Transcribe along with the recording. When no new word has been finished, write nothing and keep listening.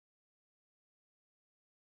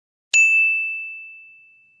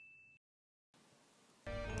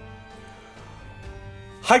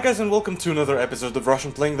Hi guys and welcome to another episode of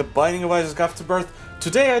Rushin playing the Binding of Isaac Afterbirth.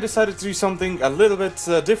 Today I decided to do something a little bit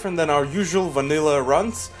different than our usual vanilla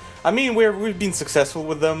runs. I mean, we've been successful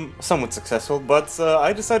with them, somewhat successful, but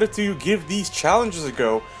I decided to give these challenges a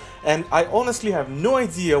go. And I honestly have no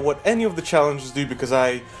idea what any of the challenges do because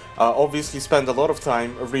I obviously spend a lot of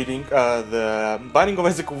time reading the Binding of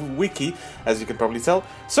Isaac wiki, as you can probably tell.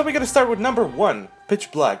 So we're gonna start with number 1, Pitch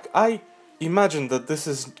Black. I imagine that this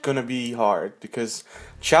is gonna be hard because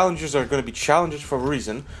challenges are gonna be challenges for a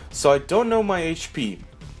reason. So I don't know my HP.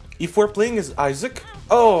 If we're playing as Isaac,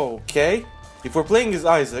 okay. If we're playing as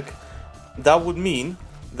Isaac, that would mean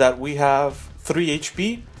that we have 3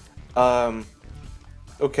 HP.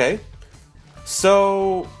 Okay.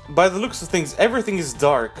 So by the looks of things, everything is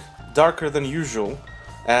darker than usual,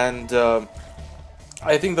 and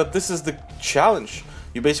I think that this is the challenge.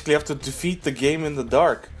 You basically have to defeat the game in the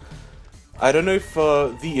dark. I don't know if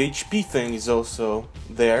the HP thing is also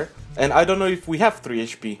there, and I don't know if we have 3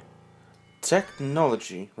 HP.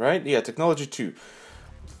 Technology, right? Yeah, technology 2.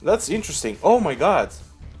 That's interesting. Oh my god.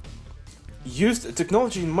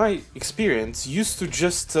 Technology, in my experience, used to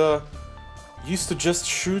just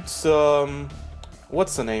shoot,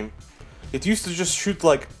 what's the name? It used to just shoot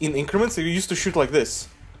like in increments. It used to shoot like this.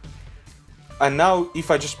 And now if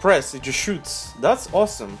I just press, it just shoots. That's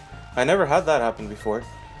awesome. I never had that happen before.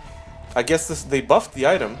 I guess they buffed the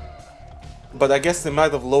item, but I guess they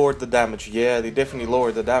might have lowered the damage. Yeah, they definitely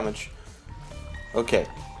lowered the damage. Okay,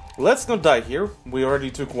 let's not die here. We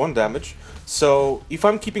already took 1 damage. So if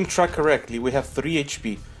I'm keeping track correctly, we have 3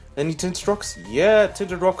 HP. Any tinted rocks? Yeah,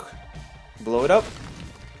 tinted rock. Blow it up.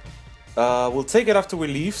 We'll take it after we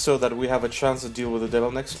leave so that we have a chance to deal with the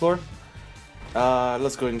devil next floor.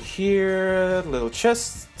 Let's go in here. Little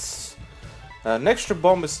chests. An extra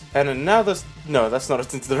bomb is... And now this... No, that's not a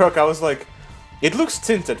tinted rock. I was like... It looks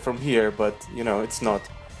tinted from here, but, you know, it's not.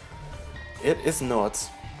 It is not.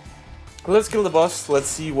 Let's kill the boss. Let's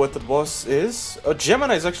see what the boss is.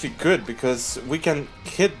 Gemini is actually good because we can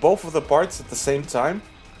hit both of the parts at the same time.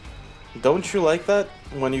 Don't you like that?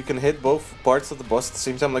 When you can hit both parts of the boss at the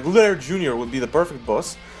same time. Like, Lair Jr. would be the perfect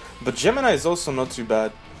boss. But Gemini is also not too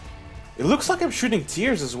bad. It looks like I'm shooting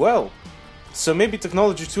tears as well. So maybe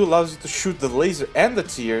Technology 2 allows you to shoot the laser and the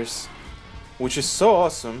tears. Which is so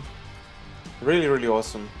awesome. Really, really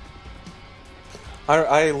awesome.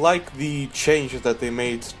 I like the change that they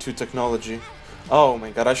made to Technology. Oh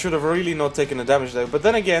my god, I should have really not taken a damage there. But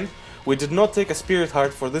then again, we did not take a Spirit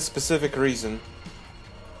Heart for this specific reason.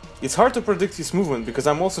 It's hard to predict his movement because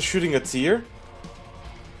I'm also shooting a tear.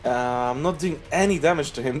 I'm not doing any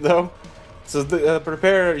damage to him though. So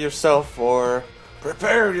prepare yourself for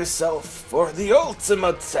the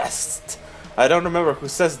ultimate test. I don't remember who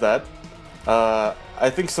says that. I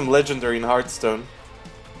think some legendary in Hearthstone.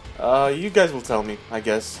 You guys will tell me, I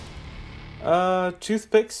guess.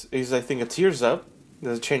 Toothpicks is, I think, a tears up.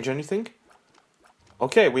 Does it change anything?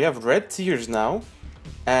 Okay, we have red tears now.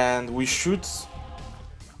 And we shoot...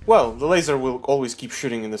 Well, the laser will always keep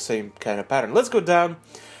shooting in the same kind of pattern. Let's go down.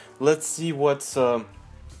 Let's see what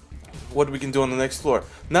we can do on the next floor.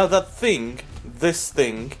 Now that thing, this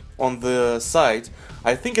thing on the side,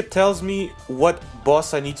 I think it tells me what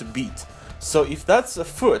boss I need to beat. So if that's a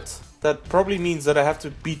foot, that probably means that I have to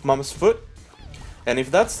beat Mom's foot. And if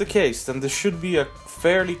that's the case, then this should be a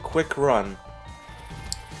fairly quick run.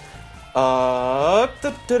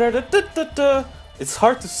 It's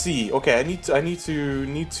hard to see. Okay, I need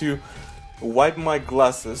to wipe my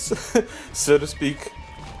glasses, so to speak.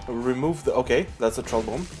 Remove the... Okay, that's a troll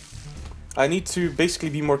bomb. I need to basically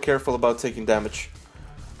be more careful about taking damage,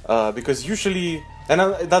 because usually, and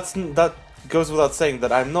that goes without saying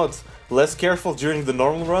that I'm not less careful during the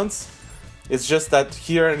normal runs. It's just that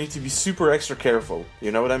here I need to be super extra careful.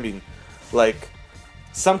 You know what I mean? Like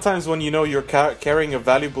sometimes when you know you're carrying a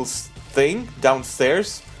valuable thing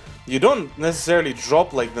downstairs, you don't necessarily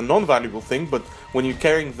drop like the non-valuable thing, but when you're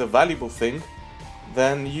carrying the valuable thing,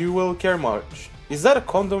 then you will care much. Is that a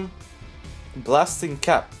condom? Blasting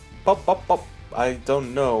cap. Pop, pop, pop. I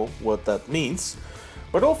don't know what that means,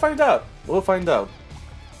 but we'll find out. We'll find out.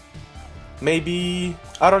 Maybe...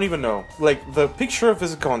 I don't even know. Like, the picture of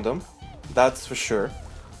is a condom. That's for sure.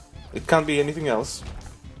 It can't be anything else.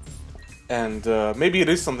 And maybe it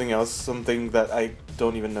is something else. Something that I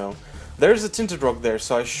don't even know. There's a tinted rock there,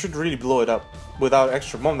 so I should really blow it up without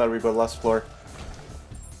extra bomb that we got last floor.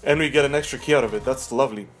 And we get an extra key out of it. That's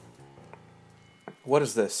lovely. What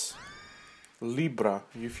is this? Libra,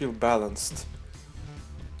 you feel balanced.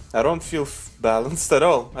 I don't feel balanced at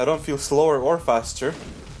all. I don't feel slower or faster.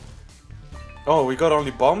 Oh, we got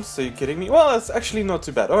only bombs? Are you kidding me? Well, that's actually not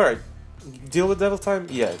too bad. Alright. Deal with devil time?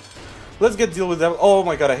 Yeah. Let's get deal with that. Oh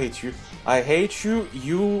my god, I hate you. I hate you.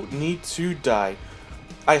 You need to die.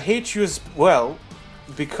 I hate you as well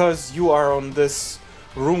because you are on this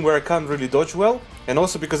room where I can't really dodge well, and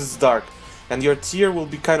also because it's dark, and your tier will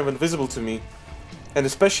be kind of invisible to me. And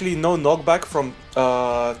especially no knockback from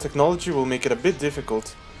technology will make it a bit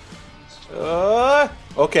difficult.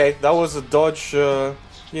 Okay, that was a dodge,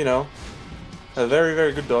 you know, a very,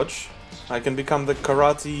 very good dodge. I can become the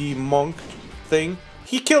karate monk thing.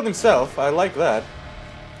 He killed himself, I like that.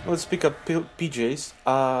 Let's pick up PJs.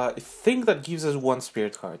 I think that gives us 1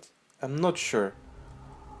 spirit heart. I'm not sure.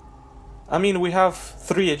 I mean, we have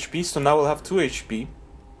 3 HP, so now we'll have 2 HP.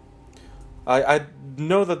 I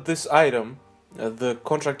know that this item, the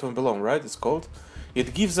Contract of Belong, right, it's called?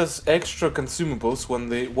 It gives us extra consumables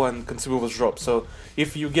when consumables drop. So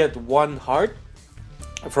if you get 1 heart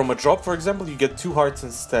from a drop, for example, you get 2 hearts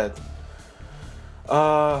instead.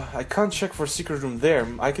 I can't check for a secret room there.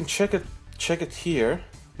 I can check it here.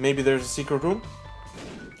 Maybe there's a secret room.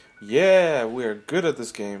 Yeah, we're good at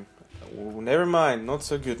this game. Never mind, not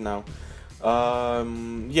so good now.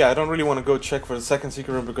 Yeah, I don't really want to go check for the second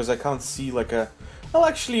secret room because I can't see like a... Well,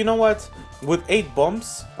 actually, you know what? With 8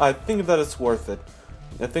 bombs, I think that it's worth it.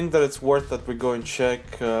 I think that it's worth that we go and check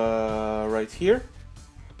right here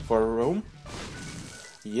for a room.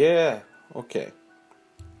 Yeah, okay.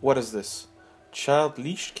 What is this? Child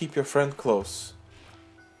leashed, keep your friend close.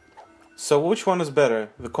 So which one is better,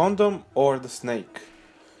 the condom or the snake?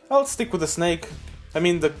 I'll stick with the snake. I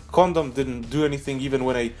mean, the condom didn't do anything even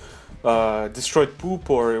when I destroyed poop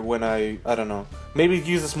or when I don't know. Maybe it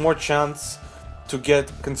gives us more chance to get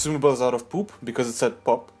consumables out of poop because it said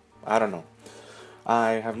pop. I don't know.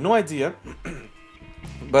 I have no idea.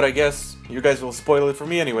 But I guess you guys will spoil it for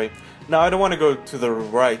me anyway. Now I don't want to go to the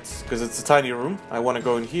right because it's a tiny room. I want to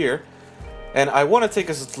go in here. And I want to take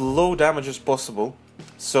as low damage as possible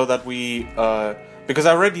so that we... because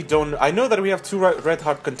I already don't... I know that we have 2 red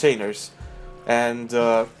heart containers. And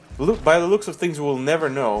look, by the looks of things, we will never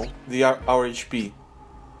know our HP.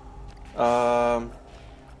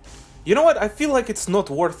 You know what? I feel like it's not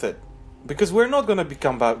worth it. Because we're not going to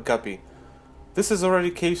become Guppy. This is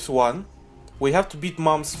already case 1. We have to beat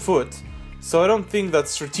Mom's foot. So I don't think that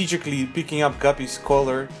strategically picking up Guppy's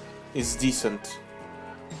collar is decent.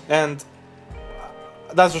 And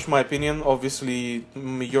that's just my opinion. Obviously,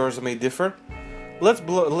 yours may differ. Let's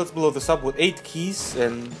blow this up with 8 keys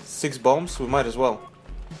and 6 bombs. We might as well.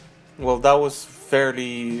 Well, that was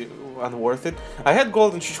fairly unworth it. I had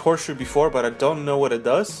golden horseshoe before, but I don't know what it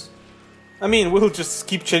does. I mean, we'll just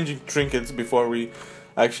keep changing trinkets before we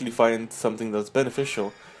actually find something that's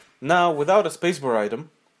beneficial. Now, without a spacebar item,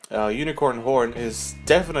 unicorn horn is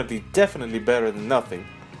definitely better than nothing.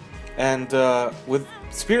 And with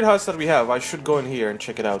spirit house that we have, I should go in here and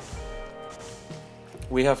check it out.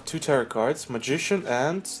 We have 2 tarot cards, Magician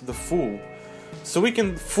and the Fool. So we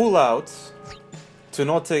can fool out to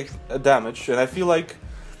not take damage, and I feel like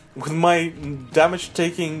with my damage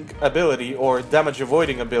taking ability or damage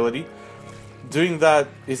avoiding ability, doing that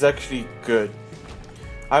is actually good.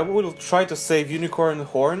 I will try to save Unicorn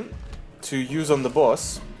Horn to use on the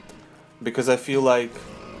boss, because I feel like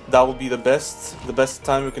that will be the best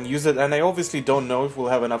time we can use it, and I obviously don't know if we'll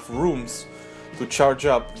have enough rooms to charge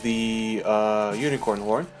up the Unicorn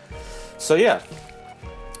Horn. So yeah,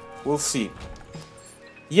 we'll see.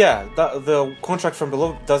 Yeah, the contract from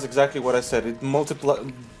below does exactly what I said. It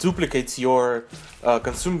duplicates your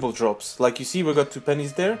consumable drops. Like you see, we got 2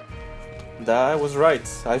 pennies there. That was right.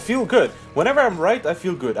 I feel good. Whenever I'm right, I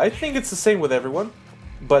feel good. I think it's the same with everyone.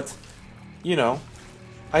 But, you know,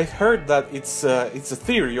 I heard that it's a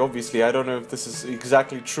theory, obviously. I don't know if this is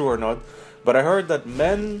exactly true or not. But I heard that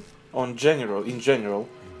men in general,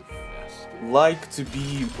 like to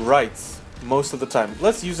be right most of the time.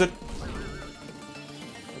 Let's use it.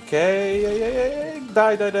 Okay,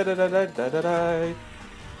 die.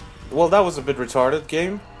 Well, that was a bit retarded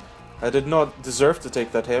game. I did not deserve to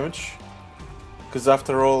take that damage. Because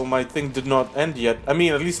after all, my thing did not end yet. I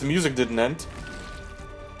mean, at least the music didn't end.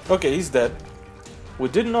 Okay, he's dead. We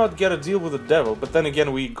did not get a deal with the devil, but then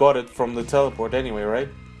again, we got it from the teleport anyway, right?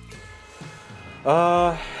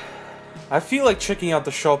 I feel like checking out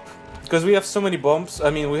the shop. Because we have so many bombs. I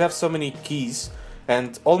mean, we have so many keys.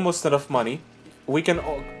 And almost enough money. We can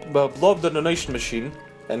blow up the donation machine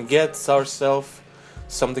and get ourselves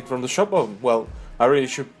something from the shop. Oh, well, I really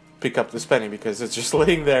should pick up this penny because it's just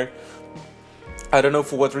laying there. I don't know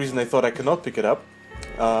for what reason I thought I could not pick it up.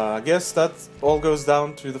 I guess that all goes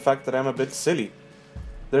down to the fact that I'm a bit silly.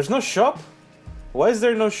 There's no shop? Why is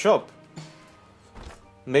there no shop?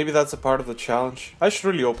 Maybe that's a part of the challenge. I should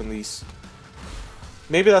really open these.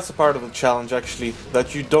 Maybe that's a part of the challenge, actually,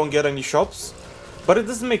 that you don't get any shops. But it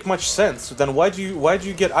doesn't make much sense. Then why do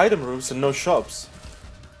you get item rooms and no shops?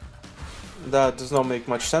 That does not make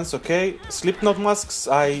much sense. Okay, Slipknot masks.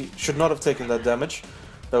 I should not have taken that damage.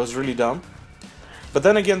 That was really dumb. But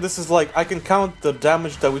then again, this is like, I can count the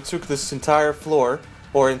damage that we took this entire floor,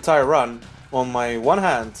 or entire run, on my one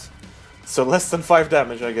hand. So less than 5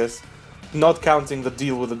 damage, I guess. Not counting the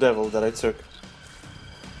deal with the devil that I took.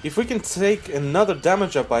 If we can take another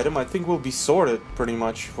damage up item, I think we'll be sorted pretty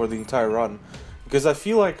much for the entire run. Because I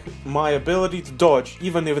feel like my ability to dodge,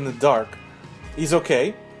 even in the dark, is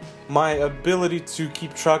okay. My ability to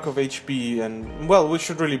keep track of HP and, well, we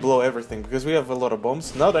should really blow everything because we have a lot of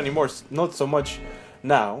bombs. Not anymore, not so much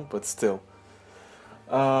now, but still.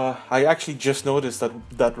 I actually just noticed that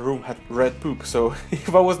that room had red poop, so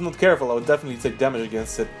if I was not careful, I would definitely take damage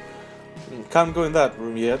against it. Can't go in that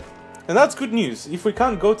room yet. And that's good news. If we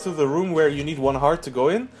can't go to the room where you need 1 heart to go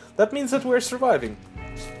in, that means that we're surviving.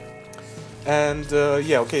 And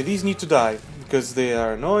yeah, okay, these need to die because they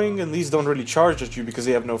are annoying, and these don't really charge at you because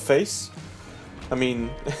they have no face. I mean,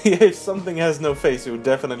 if something has no face, it would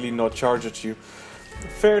definitely not charge at you.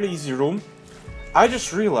 Fairly easy room. I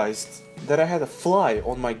just realized that I had a fly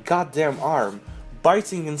on my goddamn arm,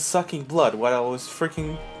 biting and sucking blood while I was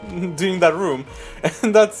freaking doing that room,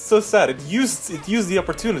 and that's so sad. It used the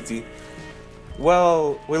opportunity.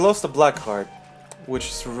 Well, we lost a black heart, which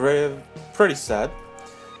is pretty sad.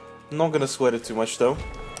 Not gonna sweat it too much though.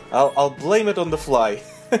 I'll blame it on the fly,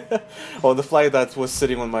 on the fly that was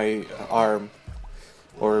sitting on my arm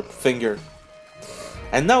or finger.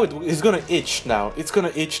 And now it's gonna itch now. It's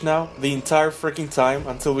gonna itch now the entire freaking time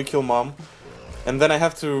until we kill Mom, and then I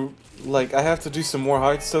have to do some more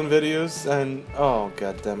Hearthstone videos, and oh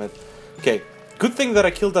god damn it. Okay, good thing that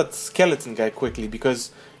I killed that skeleton guy quickly,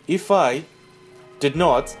 because if I did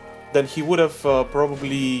not, then he would have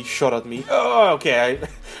probably shot at me. Oh, okay,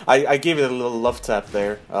 I gave it a little love tap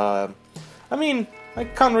there. I mean, I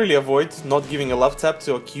can't really avoid not giving a love tap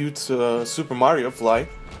to a cute Super Mario fly.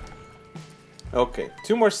 Okay,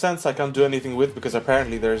 2 more cents I can't do anything with because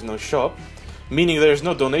apparently there is no shop, meaning there is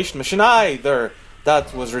no donation machine either.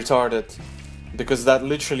 That was retarded, because that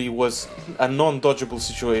literally was a non-dodgeable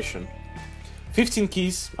situation. 15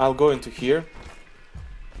 keys, I'll go into here.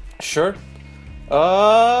 Sure.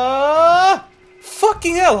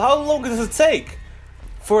 Fucking hell, how long does it take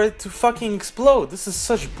for it to fucking explode? This is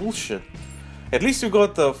such bullshit. At least you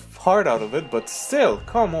got the heart out of it, but still,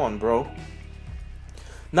 come on, bro.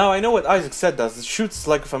 Now, I know what Isaac said does. It shoots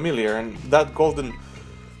like a familiar, and that golden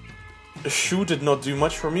shoe did not do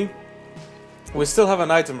much for me. We still have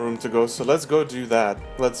an item room to go, so let's go do that.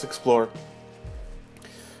 Let's explore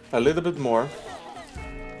a little bit more.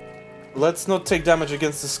 Let's not take damage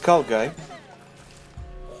against the skull guy,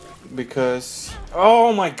 because...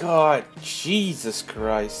 oh my god! Jesus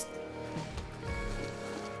Christ.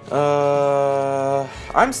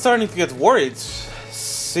 I'm starting to get worried.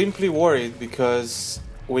 Simply worried because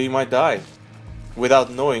we might die without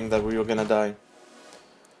knowing that we were gonna die.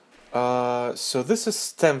 So this is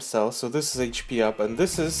stem cell, so this is HP up, and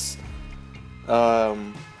this is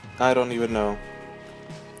I don't even know,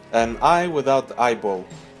 an eye without the eyeball.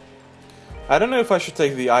 I don't know if I should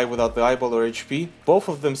take the eye without the eyeball or HP. Both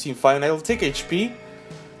of them seem fine. I'll take HP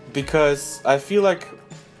because I feel like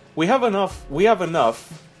we have enough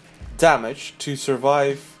damage to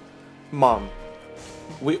survive Mom.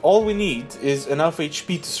 All we need is enough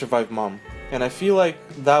HP to survive Mom, and I feel like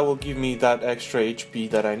that will give me that extra HP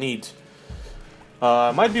that I need.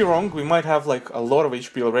 Might be wrong. We might have like a lot of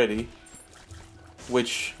HP already,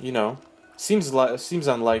 which, you know, seems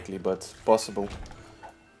unlikely, but possible.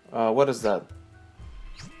 What is that?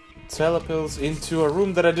 Telepills into a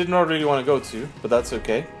room that I did not really want to go to, but that's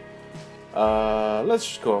okay. Let's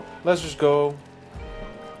just go. Let's just go.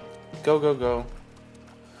 Go, go, go.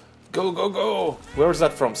 Go, go, go! Where is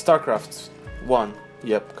that from? StarCraft 1.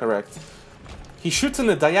 Yep, correct. He shoots in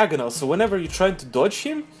a diagonal, so whenever you try to dodge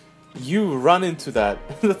him, you run into that.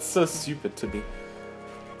 That's so stupid to me.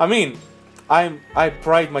 I mean, I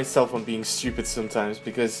pride myself on being stupid sometimes,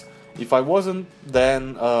 because if I wasn't,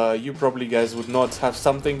 then you probably guys would not have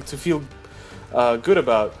something to feel good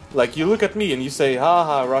about. Like, you look at me and you say,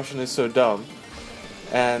 haha, Rushin is so dumb.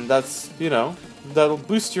 And that's, you know, that'll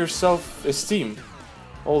boost your self-esteem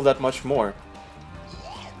all that much more.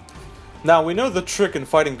 Now, we know the trick in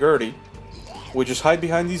fighting Gertie. We just hide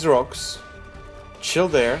behind these rocks, chill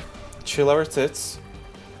there, chill our tits.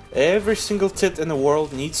 Every single tit in the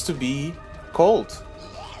world needs to be cold.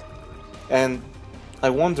 And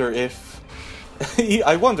I wonder if...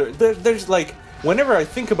 I wonder, there's like whenever I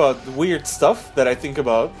think about weird stuff that I think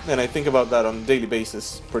about, and I think about that on a daily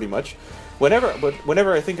basis, pretty much.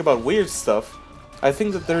 Whenever I think about weird stuff, I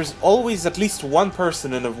think that there's always at least one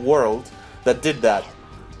person in the world that did that.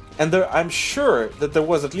 And I'm sure that there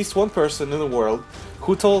was at least one person in the world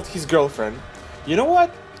who told his girlfriend, you know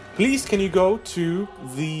what? Please, can you go to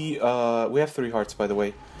the... we have 3 hearts, by the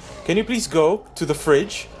way. Can you please go to the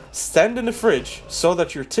fridge, stand in the fridge so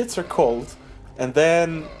that your tits are cold, and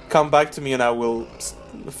then come back to me and I will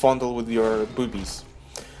fondle with your boobies.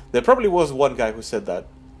 There probably was one guy who said that.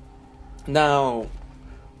 Now,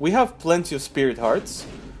 we have plenty of spirit hearts,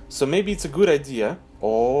 so maybe it's a good idea.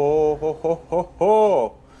 Oh, ho, ho, ho,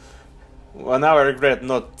 ho. Well, now I regret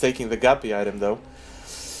not taking the Guppy item, though.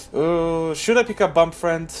 Should I pick up Bump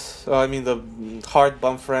Friend? I mean the Heart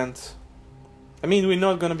Bump Friend. I mean, we're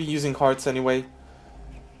not gonna be using hearts anyway.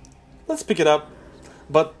 Let's pick it up.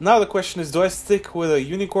 But now the question is, do I stick with a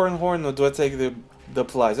Unicorn Horn or do I take the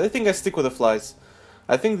flies? I think I stick with the flies.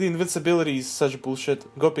 I think the invincibility is such bullshit.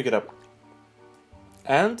 Go pick it up.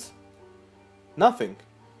 And nothing.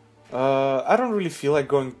 I don't really feel like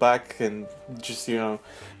going back and just, you know,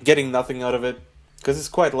 getting nothing out of it. Because it's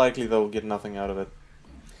quite likely they'll get nothing out of it.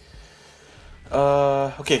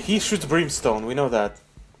 Okay, he shoots Brimstone, we know that.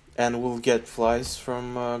 And we'll get flies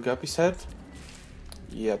from Guppy's head.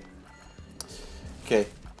 Yep. Okay,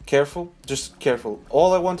 careful, just careful.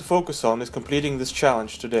 All I want to focus on is completing this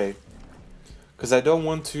challenge today. Because I don't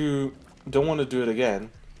want to do it again.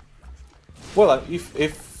 Well,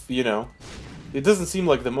 if you know, it doesn't seem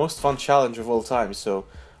like the most fun challenge of all time, so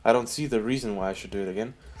I don't see the reason why I should do it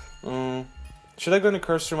again. Should I go in the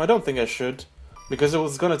curse room? I don't think I should, because it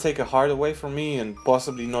was gonna take a heart away from me and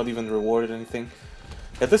possibly not even rewarded anything.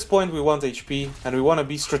 At this point, we want HP, and we want to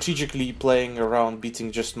be strategically playing around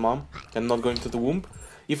beating just Mom and not going to the womb.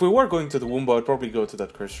 If we were going to the womb, I would probably go to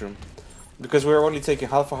that curse room, because we're only taking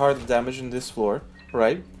half a heart of damage in this floor,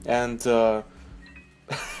 right? And I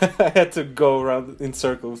had to go around in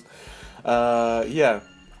circles. Yeah,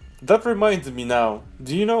 that reminded me now.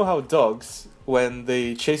 Do you know how dogs, when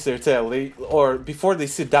they chase their tail, or before they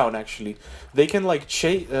sit down actually, they can like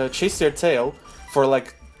chase their tail for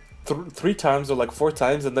like 3 times or like 4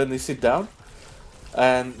 times and then they sit down?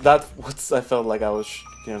 And that's what I felt like I was,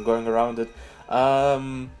 you know, going around it.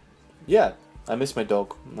 Yeah, I miss my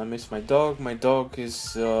dog. I miss my dog. My dog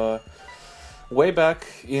is way back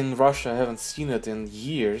in Russia. I haven't seen it in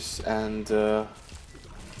years, and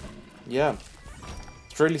yeah,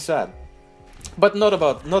 it's really sad. But not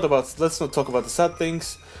about. Let's not talk about the sad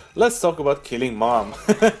things. Let's talk about killing Mom.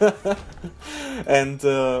 And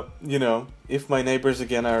you know, if my neighbors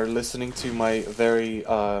again are listening to my very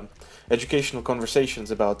educational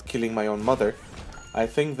conversations about killing my own mother, I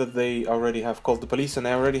think that they already have called the police, and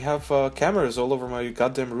I already have cameras all over my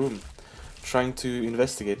goddamn room trying to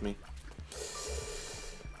investigate me.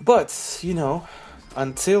 But, you know,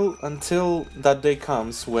 until that day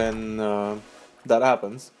comes when that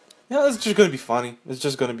happens, yeah, it's just gonna be funny. It's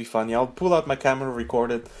just gonna be funny. I'll pull out my camera, record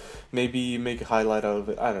it, maybe make a highlight out of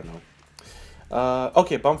it. I don't know.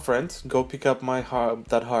 Okay, Bump Friend, go pick up my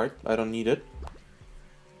that heart. I don't need it.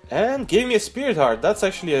 And gave me a spirit heart. That's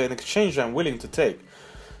actually an exchange I'm willing to take.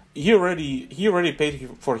 He already paid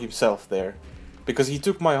for himself there, because he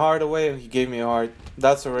took my heart away and he gave me a heart.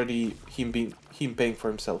 That's already him paying for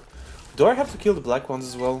himself. Do I have to kill the black ones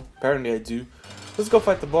as well? Apparently I do. Let's go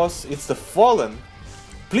fight the boss. It's the Fallen.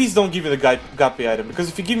 Please don't give me the Guppy item, because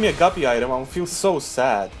if you give me a Guppy item, I'll feel so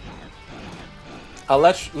sad. I'll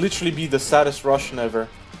literally be the saddest Russian ever.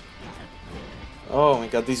 Oh my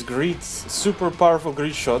god, these greets, super powerful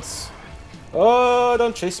greet shots. Oh,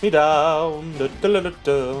 don't chase me down.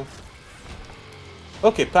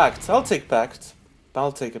 Okay, Pact. I'll take Pact.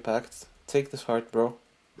 I'll take a Pact. Take this heart, bro.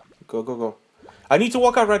 Go, go, go. I need to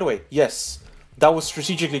walk out right away. Yes, that was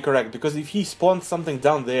strategically correct, because if he spawned something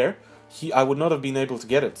down there, I would not have been able to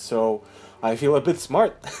get it. So I feel a bit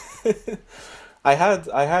smart. I had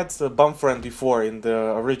a Bump Friend before in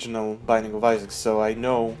the original Binding of Isaac, so I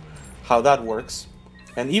know how that works.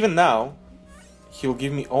 And even now, he'll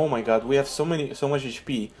give me... Oh my god, we have so much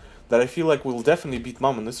HP that I feel like we'll definitely beat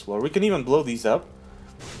Mom on this floor. We can even blow these up.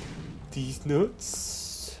 These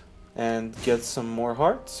nuts. And get some more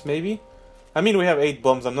hearts, maybe? I mean, we have 8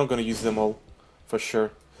 bombs. I'm not going to use them all, for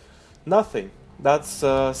sure. Nothing. That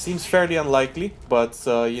seems fairly unlikely, but,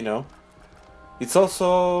 you know. It's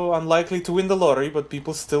also unlikely to win the lottery, but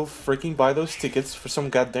people still freaking buy those tickets for some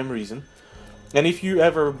goddamn reason. And if you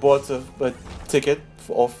ever bought a ticket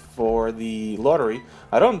for the lottery,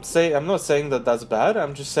 I'm not saying that that's bad.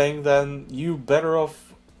 I'm just saying then you better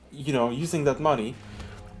off, you know, using that money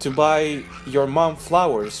to buy your mom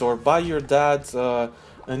flowers or buy your dad a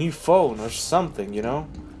new phone or something, you know?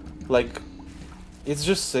 Like, it's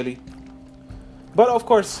just silly. But of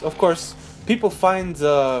course, people find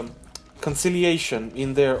conciliation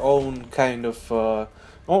in their own kind of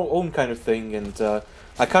thing, and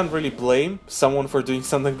I can't really blame someone for doing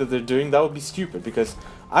something that they're doing. That would be stupid, because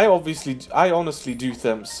I honestly do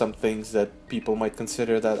some things that people might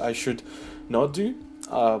consider that I should not do.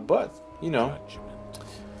 But you know,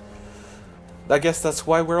 I guess that's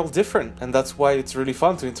why we're all different, and that's why it's really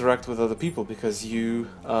fun to interact with other people, because you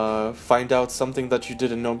find out something that you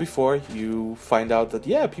didn't know before. You find out that,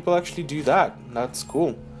 yeah, people actually do that. That's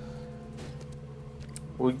cool.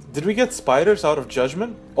 Did we get spiders out of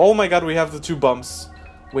Judgment? Oh my god, we have the 2 bumps.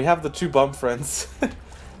 We have the 2 bump friends.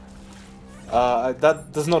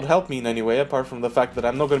 That does not help me in any way, apart from the fact that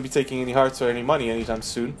I'm not going to be taking any hearts or any money anytime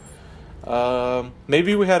soon.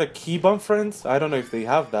 Maybe we had a key bump friend? I don't know if they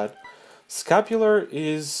have that. Scapular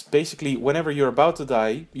is basically whenever you're about to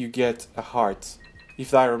die, you get a heart,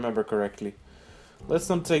 if I remember correctly. Let's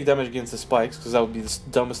not take damage against the spikes, because that would be the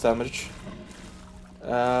dumbest damage.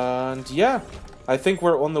 And yeah, I think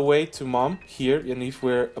we're on the way to Mom here, and if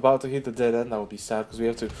we're about to hit the dead end, that would be sad, because we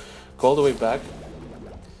have to go all the way back.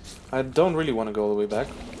 I don't really want to go all the way back.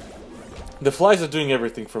 The flies are doing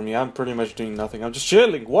everything for me. I'm pretty much doing nothing. I'm just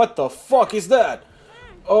chilling. What the fuck is that?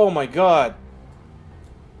 Oh my god.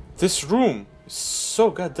 This room is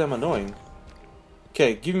so goddamn annoying.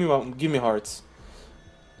 Okay, give me hearts.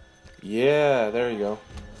 Yeah, there you go.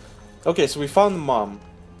 Okay, so we found Mom.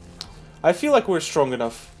 I feel like we're strong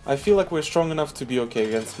enough. I feel like we're strong enough to be okay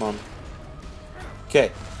against Mom.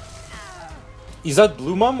 Okay. Is that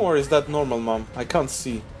blue Mom or is that normal Mom? I can't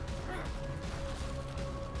see.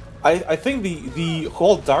 I think the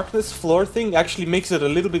whole darkness floor thing actually makes it a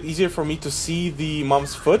little bit easier for me to see the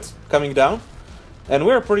Mom's foot coming down. And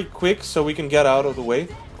we're pretty quick, so we can get out of the way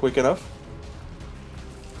quick enough.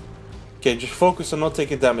 Okay, just focus on not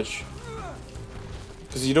taking damage,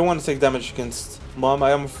 because you don't want to take damage against Mom.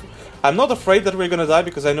 I'm not afraid that we're gonna die,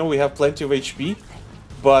 because I know we have plenty of HP.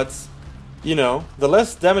 But, you know, the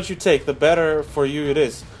less damage you take, the better for you it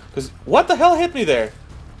is. Because, what the hell hit me there?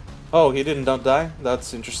 Oh, he didn't die?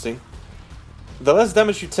 That's interesting. The less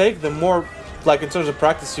damage you take, the more, like, in terms of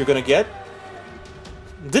practice you're gonna get.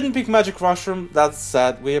 Didn't pick Magic Mushroom, that's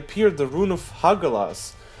sad. We appeared the Rune of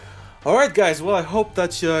Hagalas. Alright guys, well I hope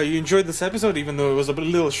that you enjoyed this episode, even though it was a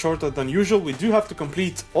little shorter than usual. We do have to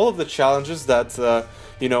complete all of the challenges that,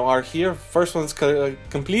 you know, are here. First one's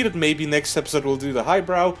completed, maybe next episode we'll do the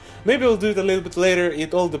highbrow. Maybe we'll do it a little bit later,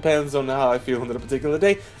 it all depends on how I feel on that particular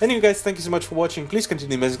day. Anyway guys, thank you so much for watching, please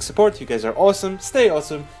continue amazing support, you guys are awesome, stay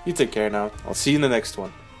awesome, you take care now. I'll see you in the next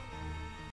one.